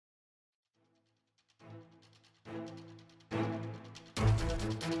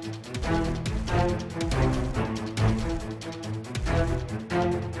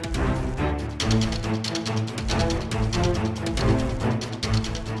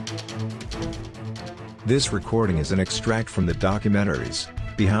This recording is an extract from the documentaries,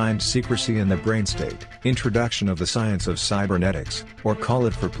 Behind Secrecy and the Brain State, Introduction of the Science of Cybernetics, or call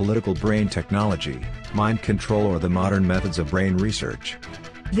it for political brain technology, mind control or the modern methods of brain research.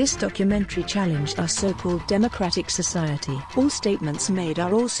 This documentary challenged our so-called democratic society. All statements made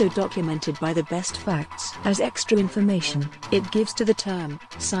are also documented by the best facts. As extra information, it gives to the term,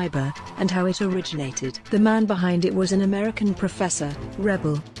 cyber, and how it originated. The man behind it was an American professor,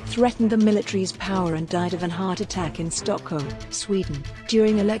 rebel, threatened the military's power and died of an heart attack in Stockholm, Sweden,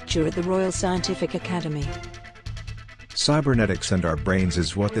 during a lecture at the Royal Scientific Academy. Cybernetics and our brains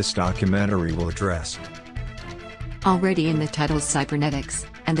is what this documentary will address. Already in the title Cybernetics,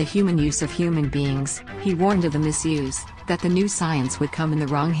 and the human use of human beings, he warned of the misuse, that the new science would come in the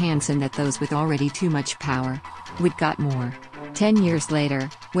wrong hands and that those with already too much power would got more. 10 years later,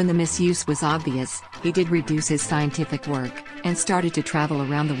 when the misuse was obvious, he did reduce his scientific work, and started to travel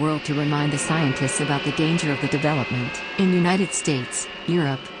around the world to remind the scientists about the danger of the development. In the United States,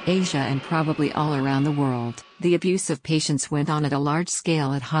 Europe, Asia and probably all around the world, the abuse of patients went on at a large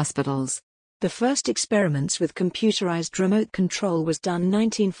scale at hospitals. The first experiments with computerized remote control was done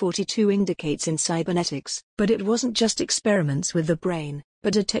 1942 indicates in cybernetics, but it wasn't just experiments with the brain,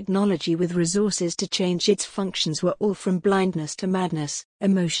 but a technology with resources to change its functions were all from blindness to madness,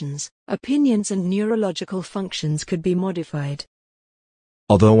 emotions, opinions and neurological functions could be modified.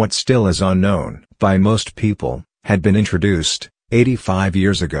 Although what still is unknown, by most people, had been introduced, 85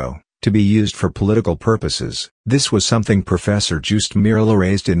 years ago, to be used for political purposes. This was something Professor Just Merrill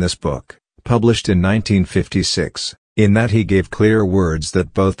raised in this book, published in 1956, in that he gave clear words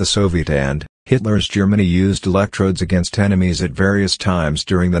that both the Soviet and Hitler's Germany used electrodes against enemies at various times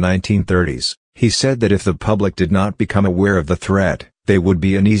during the 1930s. He said that if the public did not become aware of the threat, they would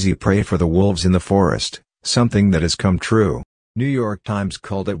be an easy prey for the wolves in the forest, something that has come true. New York Times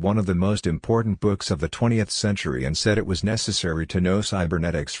called it one of the most important books of the 20th century and said it was necessary to know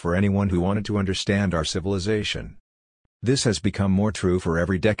cybernetics for anyone who wanted to understand our civilization. This has become more true for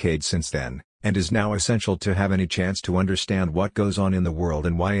every decade since then, and is now essential to have any chance to understand what goes on in the world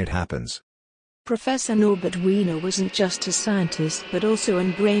and why it happens. Professor Norbert Wiener wasn't just a scientist but also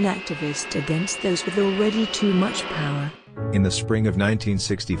a brain activist against those with already too much power. In the spring of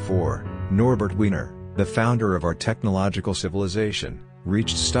 1964, Norbert Wiener, the founder of our technological civilization,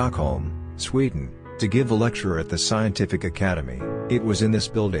 reached Stockholm, Sweden, to give a lecture at the Scientific Academy. It was in this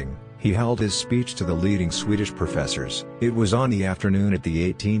building he held his speech to the leading Swedish professors. It was on the afternoon at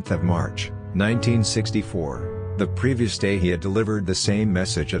the 18th of March, 1964. The previous day he had delivered the same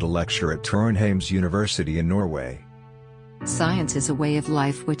message at a lecture at Trondheim's University in Norway. Science is a way of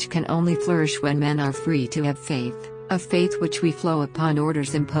life which can only flourish when men are free to have faith. A faith which we flow upon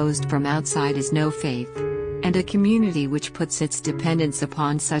orders imposed from outside is no faith. And a community which puts its dependence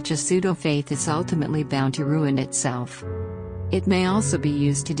upon such a pseudo-faith is ultimately bound to ruin itself. It may also be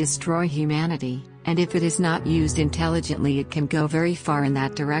used to destroy humanity, and if it is not used intelligently it can go very far in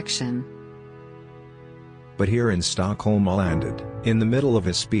that direction. But here in Stockholm all ended. In the middle of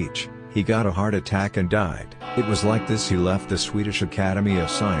his speech, he got a heart attack and died. It was like this he left the Swedish Academy of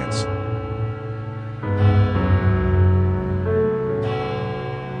Science.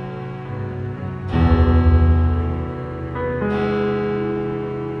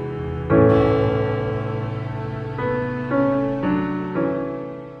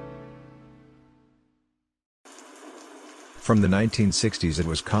 From the 1960s it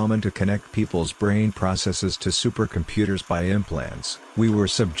was common to connect people's brain processes to supercomputers by implants. We were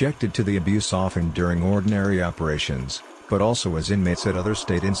subjected to the abuse often during ordinary operations, but also as inmates at other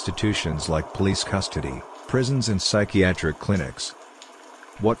state institutions like police custody, prisons and psychiatric clinics.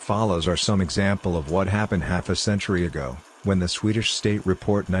 What follows are some example of what happened half a century ago, when the Swedish State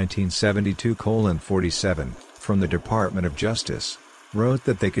Report 1972:47, from the Department of Justice, wrote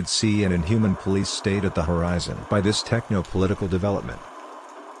that they could see an inhuman police state at the horizon by this techno-political development.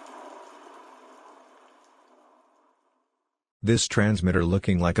 This transmitter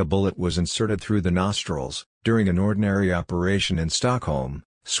looking like a bullet was inserted through the nostrils, during an ordinary operation in Stockholm,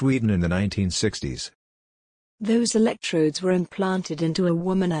 Sweden in the 1960s. Those electrodes were implanted into a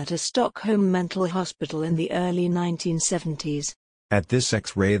woman at a Stockholm mental hospital in the early 1970s. At this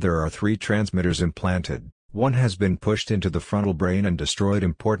X-ray there are 3 transmitters implanted. One has been pushed into the frontal brain and destroyed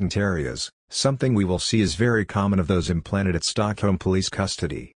important areas, something we will see is very common of those implanted at Stockholm Police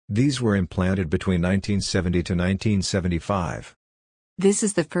Custody. These were implanted between 1970 to 1975. This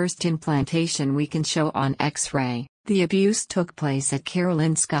is the first implantation we can show on X-ray. The abuse took place at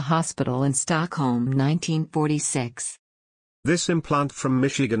Karolinska Hospital in Stockholm 1946. This implant from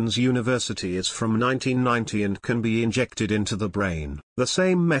Michigan's University is from 1990 and can be injected into the brain. The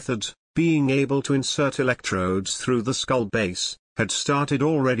same method, being able to insert electrodes through the skull base, had started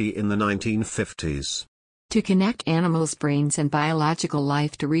already in the 1950s. To connect animals' brains and biological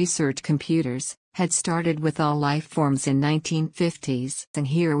life to research computers, had started with all life forms in 1950s. And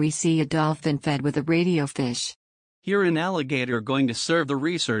here we see a dolphin fed with a radio fish. Here an alligator going to serve the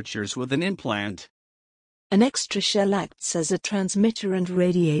researchers with an implant. An extra shell acts as a transmitter and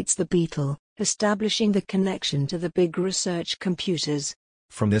radiates the beetle, establishing the connection to the big research computers.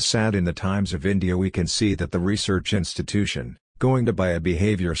 From this ad in the Times of India we can see that the research institution, going to buy a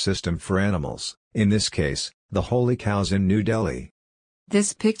behavior system for animals, in this case, the Holy Cows in New Delhi.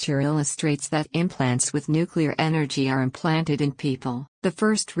 This picture illustrates that implants with nuclear energy are implanted in people. The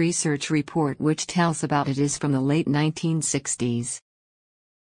first research report which tells about it is from the late 1960s.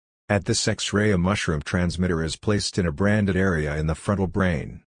 At this X-ray a mushroom transmitter is placed in a branded area in the frontal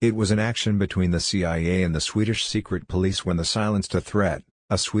brain. It was an action between the CIA and the Swedish secret police when they silenced a threat,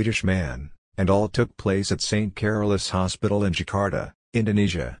 a Swedish man, and all took place at St. Carolus Hospital in Jakarta,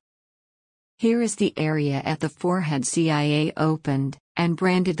 Indonesia. Here is the area at the forehead. CIA opened and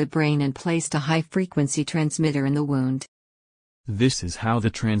branded the brain and placed a high-frequency transmitter in the wound. This is how the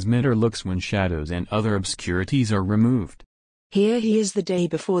transmitter looks when shadows and other obscurities are removed. Here he is the day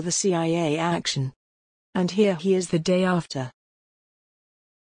before the CIA action. And here he is the day after.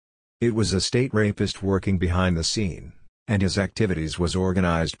 It was a state rapist working behind the scene, and his activities was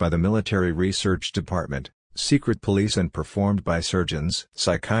organized by the Military Research Department, secret police and performed by surgeons,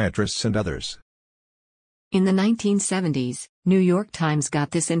 psychiatrists and others. In the 1970s, New York Times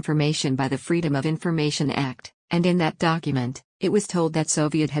got this information by the Freedom of Information Act, and in that document, it was told that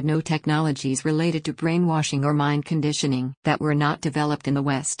Soviet had no technologies related to brainwashing or mind conditioning that were not developed in the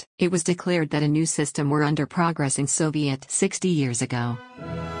West. It was declared that a new system were under progress in Soviet 60 years ago.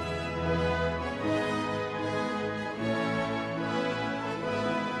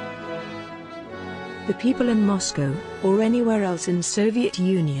 The people in Moscow, or anywhere else in Soviet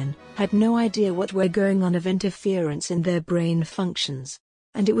Union, had no idea what were going on of interference in their brain functions.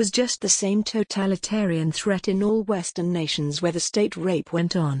 And it was just the same totalitarian threat in all Western nations where the state rape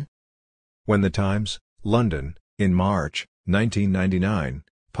went on. When the Times, London, in March 1999,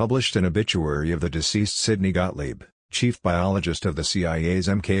 published an obituary of the deceased Sidney Gottlieb, chief biologist of the CIA's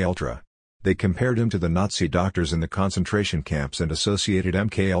MK-Ultra, they compared him to the Nazi doctors in the concentration camps and associated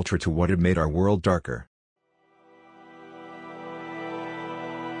MK-Ultra to what had made our world darker.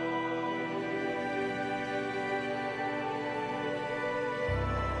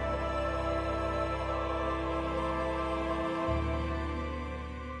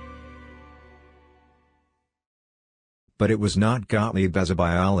 But it was not Gottlieb as a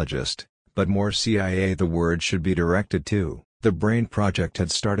biologist, but more CIA the word should be directed to. The Brain Project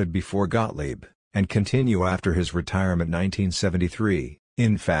had started before Gottlieb, and continue after his retirement 1973.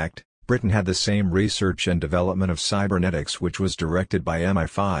 In fact, Britain had the same research and development of cybernetics which was directed by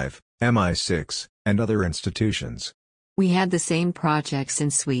MI5, MI6, and other institutions. We had the same projects in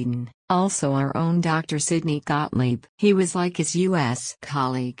Sweden, also our own Dr. Sidney Gottlieb. He was like his U.S.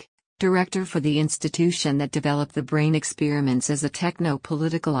 colleague, director for the institution that developed the brain experiments as a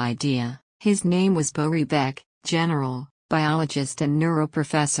techno-political idea. His name was Bo Riebeck, general, biologist and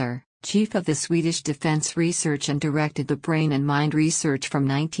neuroprofessor, chief of the Swedish Defense Research and directed the brain and mind research from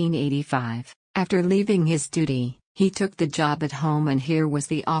 1985. After leaving his duty, he took the job at home and here was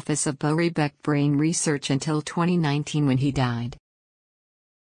the office of Bo Riebeck Brain Research until 2019 when he died.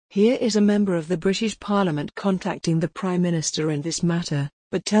 Here is a member of the British Parliament contacting the Prime Minister in this matter,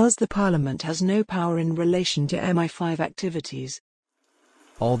 but tells the Parliament has no power in relation to MI5 activities.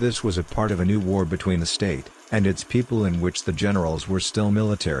 All this was a part of a new war between the state and its people in which the generals were still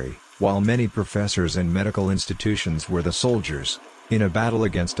military, while many professors and medical institutions were the soldiers, in a battle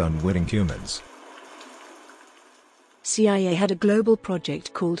against unwitting humans. CIA had a global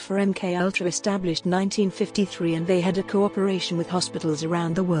project called for MK-Ultra established 1953 and they had a cooperation with hospitals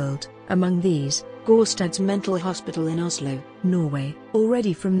around the world, among these, Gårdstad's Mental Hospital in Oslo, Norway.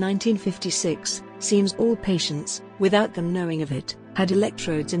 Already from 1956, seems all patients, without them knowing of it, had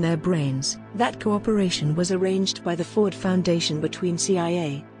electrodes in their brains. That cooperation was arranged by the Ford Foundation between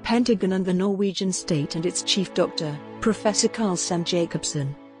CIA, Pentagon and the Norwegian state and its chief doctor, Professor Carl Sam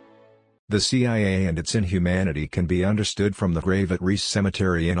Jacobsen. The CIA and its inhumanity can be understood from the grave at Riis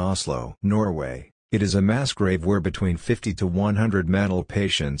Cemetery in Oslo, Norway. It is a mass grave where between 50 to 100 mental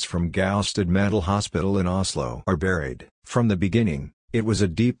patients from Gårdstad Mental Hospital in Oslo are buried. From the beginning, it was a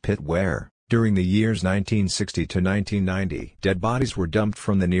deep pit where, during the years 1960 to 1990, dead bodies were dumped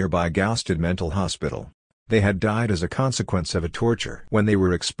from the nearby Gårdstad Mental Hospital. They had died as a consequence of a torture when they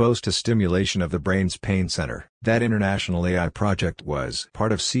were exposed to stimulation of the brain's pain center. That international AI project was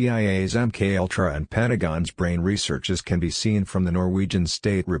part of CIA's MKUltra and Pentagon's brain research, as can be seen from the Norwegian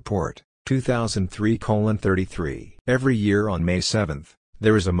State Report, 2003:33. Every year on May 7,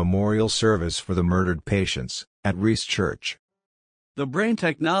 there is a memorial service for the murdered patients, at Reese Church. The brain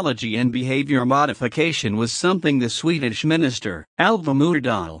technology and behavior modification was something the Swedish minister, Alva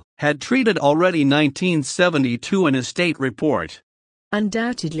Myrdal, had treated already 1972 in a state report.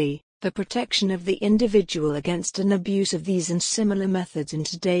 Undoubtedly, the protection of the individual against an abuse of these and similar methods in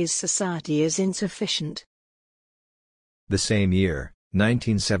today's society is insufficient. The same year,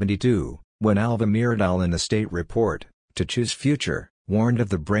 1972, when Alva Myrdal in the state report, To Choose Future, warned of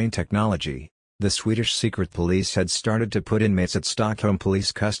the brain technology, the Swedish secret police had started to put inmates at Stockholm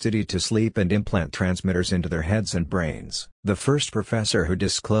Police Custody to sleep and implant transmitters into their heads and brains. The first professor who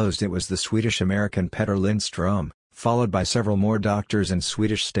disclosed it was the Swedish-American Peter Lindström, followed by several more doctors and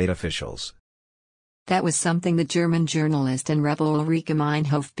Swedish state officials. That was something the German journalist and rebel Ulrike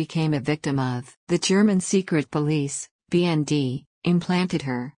Meinhof became a victim of. The German secret police, BND, implanted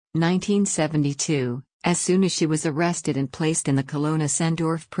her, 1972, as soon as she was arrested and placed in the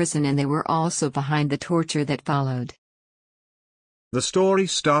Cologne-Sendorf prison, and they were also behind the torture that followed. The story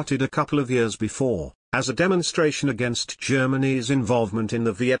started a couple of years before, as a demonstration against Germany's involvement in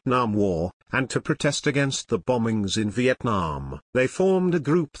the Vietnam War, and to protest against the bombings in Vietnam. They formed a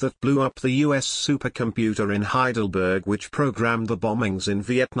group that blew up the US supercomputer in Heidelberg, which programmed the bombings in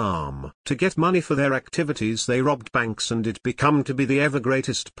Vietnam. To get money for their activities, they robbed banks, and it became to be the ever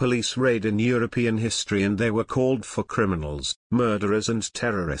greatest police raid in European history, and they were called for criminals, murderers and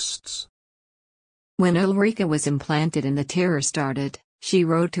terrorists. When Ulrike was implanted and the terror started, she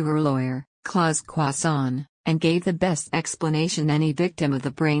wrote to her lawyer, Claus Quasson, and gave the best explanation any victim of the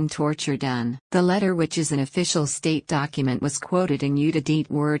brain torture done. The letter, which is an official state document, was quoted in Jutta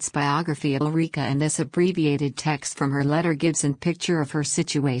Dietwart's biography of Ulrike, and this abbreviated text from her letter gives a picture of her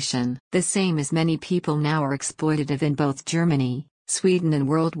situation. The same as many people now are exploitative in both Germany, Sweden and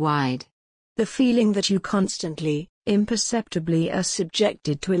worldwide. The feeling that you constantly, imperceptibly are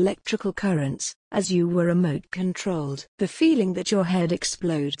subjected to electrical currents, as you were remote-controlled. The feeling that your head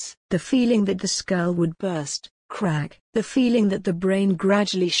explodes. The feeling that the skull would burst, crack. The feeling that the brain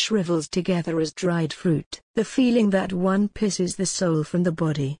gradually shrivels together as dried fruit. The feeling that one pisses the soul from the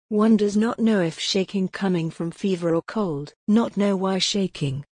body. One does not know if shaking coming from fever or cold. Not know why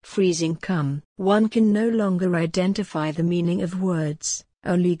shaking, freezing come. One can no longer identify the meaning of words.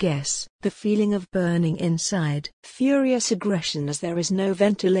 Only guess. The feeling of burning inside. Furious aggression as there is no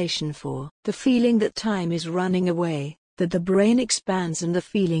ventilation for. The feeling that time is running away, that the brain expands, and the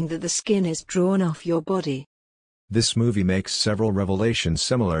feeling that the skin is drawn off your body. This movie makes several revelations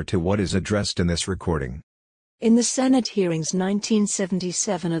similar to what is addressed in this recording. In the Senate hearings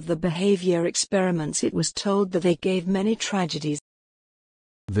 1977 of the behavior experiments, it was told that they gave many tragedies.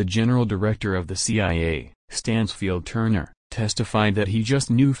 The general director of the CIA, Stansfield Turner, testified that he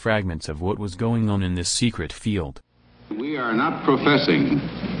just knew fragments of what was going on in this secret field. We are not professing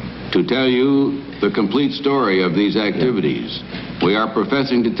to tell you the complete story of these activities. We are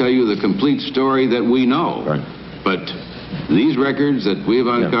professing to tell you the complete story that we know. Right. But these records that we've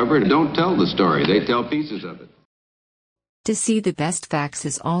uncovered don't tell the story, they tell pieces of it. To see the best facts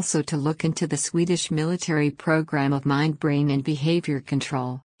is also to look into the Swedish military program of mind, brain and behavior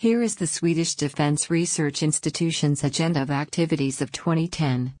control. Here is the Swedish Defense Research Institution's agenda of activities of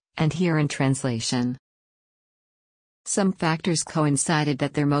 2010, and here in translation. Some factors coincided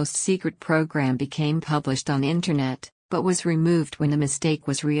that their most secret program became published on internet, but was removed when the mistake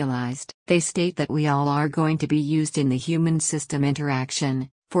was realized. They state that we all are going to be used in the human-system interaction,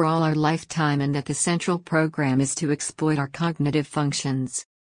 for all our lifetime, and that the central program is to exploit our cognitive functions.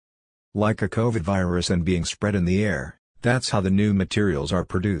 Like a COVID virus and being spread in the air, that's how the new materials are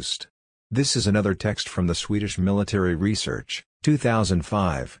produced. This is another text from the Swedish Military Research,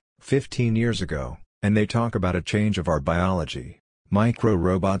 2005, 15 years ago, and they talk about a change of our biology.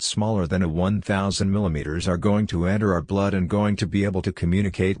 Micro-robots smaller than 1,000 millimeters are going to enter our blood and going to be able to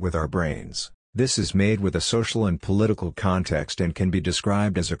communicate with our brains. This is made with a social and political context and can be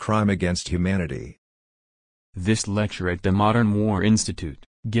described as a crime against humanity. This lecture at the Modern War Institute,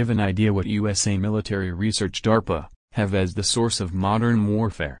 give an idea what USA military research DARPA have as the source of modern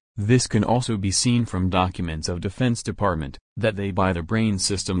warfare. This can also be seen from documents of Defense Department, that they by the brain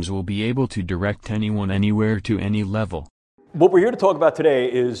systems will be able to direct anyone anywhere to any level. What we're here to talk about today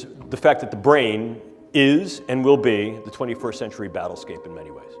is the fact that the brain is and will be the 21st century battlescape in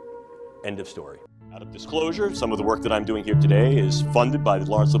many ways. End of story. Out of disclosure, some of the work that I'm doing here today is funded by the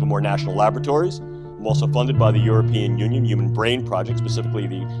Lawrence Livermore National Laboratories. I'm also funded by the European Union Human Brain Project, specifically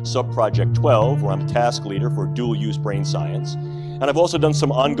the Sub-Project 12, where I'm the task leader for dual-use brain science. And I've also done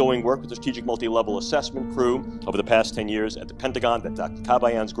some ongoing work with the Strategic Multi-Level Assessment crew over the past 10 years at the Pentagon, at Dr.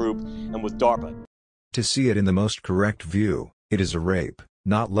 Kabayan's group, and with DARPA. To see it in the most correct view, it is a rape,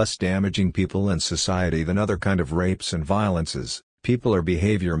 not less damaging people and society than other kind of rapes and violences. People are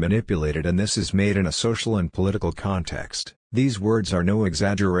behavior manipulated, and this is made in a social and political context. These words are no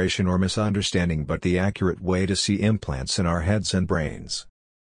exaggeration or misunderstanding but the accurate way to see implants in our heads and brains.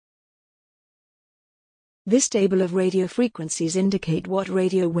 This table of radio frequencies indicate what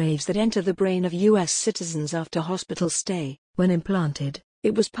radio waves that enter the brain of U.S. citizens after hospital stay, when implanted.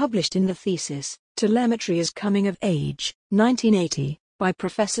 It was published in the thesis, Telemetry is Coming of Age, 1980, by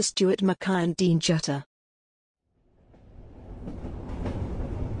Professor Stuart Mackay and Dean Jutter.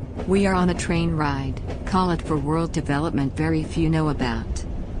 We are on a train ride, call it for world development very few know about.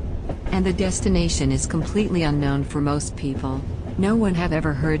 And the destination is completely unknown for most people. No one have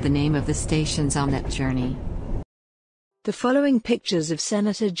ever heard the name of the stations on that journey. The following pictures of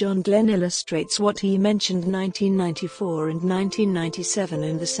Senator John Glenn illustrates what he mentioned 1994 and 1997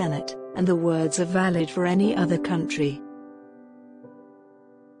 in the Senate, and the words are valid for any other country.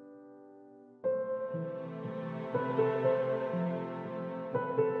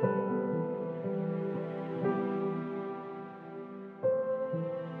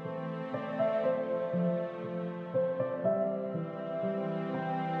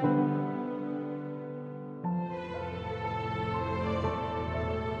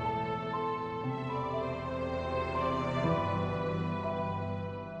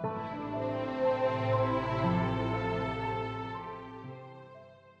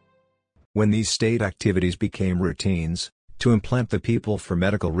 When these state activities became routines, to implant the people for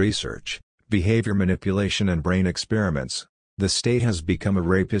medical research, behavior manipulation and brain experiments, the state has become a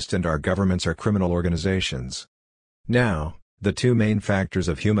rapist and our governments are criminal organizations. Now, the two main factors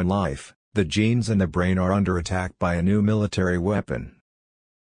of human life, the genes and the brain, are under attack by a new military weapon.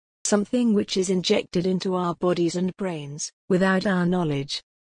 Something which is injected into our bodies and brains, without our knowledge.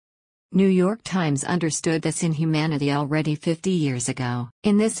 New York Times understood this inhumanity already 50 years ago.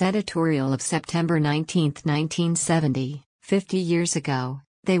 In this editorial of September 19, 1970, 50 years ago,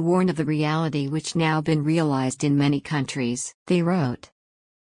 they warned of the reality which now been realized in many countries. They wrote,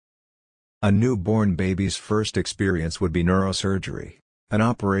 A newborn baby's first experience would be neurosurgery, an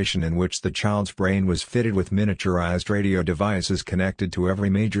operation in which the child's brain was fitted with miniaturized radio devices connected to every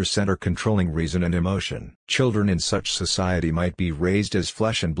major center controlling reason and emotion. Children in such society might be raised as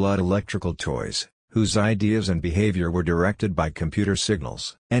flesh and blood electrical toys, whose ideas and behavior were directed by computer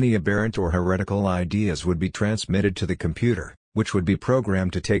signals. Any aberrant or heretical ideas would be transmitted to the computer, which would be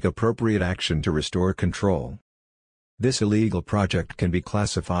programmed to take appropriate action to restore control. This illegal project can be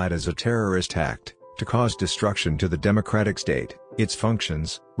classified as a terrorist act, to cause destruction to the democratic state, its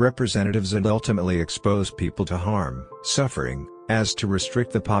functions, representatives, and ultimately expose people to harm, suffering, as to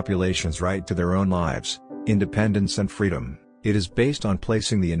restrict the population's right to their own lives, independence and freedom. It is based on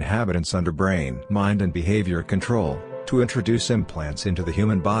placing the inhabitants under brain, mind and behavior control, to introduce implants into the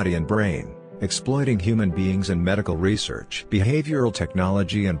human body and brain, exploiting human beings in medical research, behavioral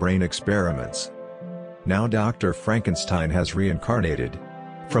technology and brain experiments. Now Dr. Frankenstein has reincarnated.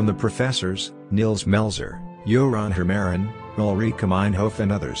 From the professors, Niels Melzer, Joran Hermaren, Ulrike Meinhof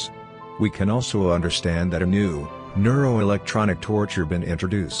and others. We can also understand that a new, neuroelectronic torture been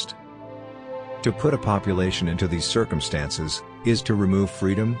introduced. To put a population into these circumstances, is to remove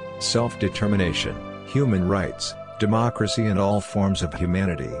freedom, self-determination, human rights, democracy and all forms of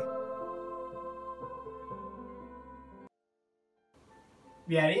humanity.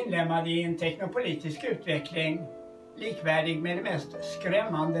 Vi är inlemmade i en teknopolitisk utveckling likvärdig med de mest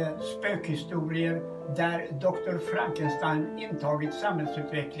skrämmande spökhistorier där Dr. Frankenstein intagit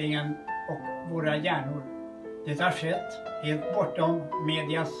samhällsutvecklingen och våra hjärnor. Det har skett helt bortom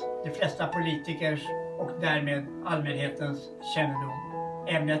medias, de flesta politikers och därmed allmänhetens kännedom.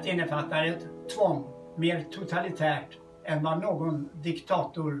 Ämnet innefattar ett tvång mer totalitärt än vad någon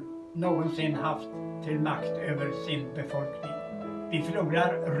diktator någonsin haft till makt över sin befolkning. Vi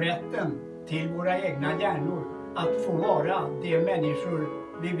förlorar rätten till våra egna hjärnor att få vara de människor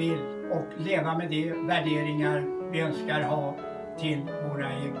vi vill och leva med de värderingar vi önskar ha till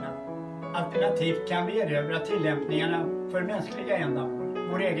våra egna. Alternativt kan vi erövra tillämpningarna för mänskliga ändamål,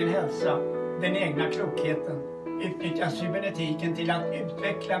 vår egen hälsa, den egna klokheten, utnyttja cybernetiken till att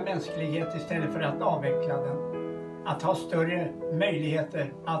utveckla mänsklighet istället för att avveckla den. Att ha större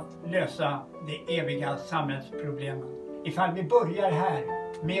möjligheter att lösa de eviga samhällsproblemen. Ifall vi börjar här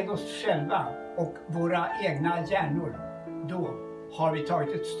med oss själva och våra egna hjärnor, då har vi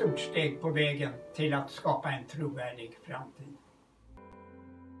tagit ett stort steg på vägen till att skapa en trovärdig framtid.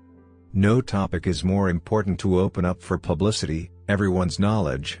 No topic is more important to open up for publicity, everyone's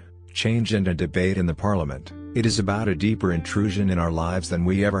knowledge, change and a debate in the parliament. It is about a deeper intrusion in our lives than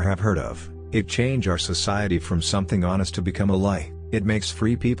we ever have heard of. It changed our society from something honest to become a lie. It makes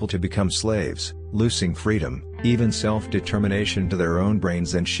free people to become slaves, losing freedom, even self-determination to their own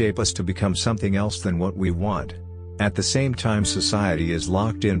brains and shape us to become something else than what we want. At the same time society is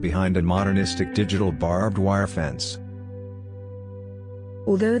locked in behind a modernistic digital barbed wire fence.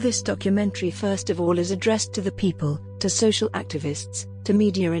 Although this documentary first of all is addressed to the people, to social activists, to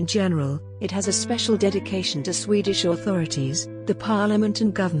media in general, it has a special dedication to Swedish authorities, the parliament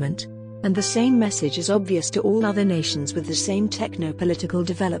and government. And the same message is obvious to all other nations with the same techno-political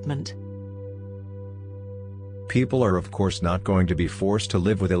development. People are of course not going to be forced to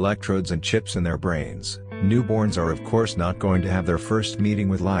live with electrodes and chips in their brains. Newborns are of course not going to have their first meeting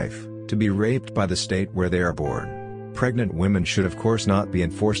with life, to be raped by the state where they are born. Pregnant women should of course not be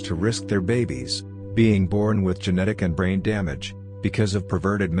enforced to risk their babies being born with genetic and brain damage, because of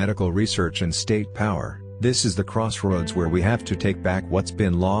perverted medical research and state power. This is the crossroads where we have to take back what's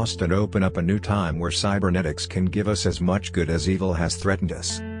been lost and open up a new time where cybernetics can give us as much good as evil has threatened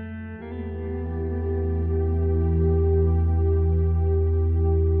us.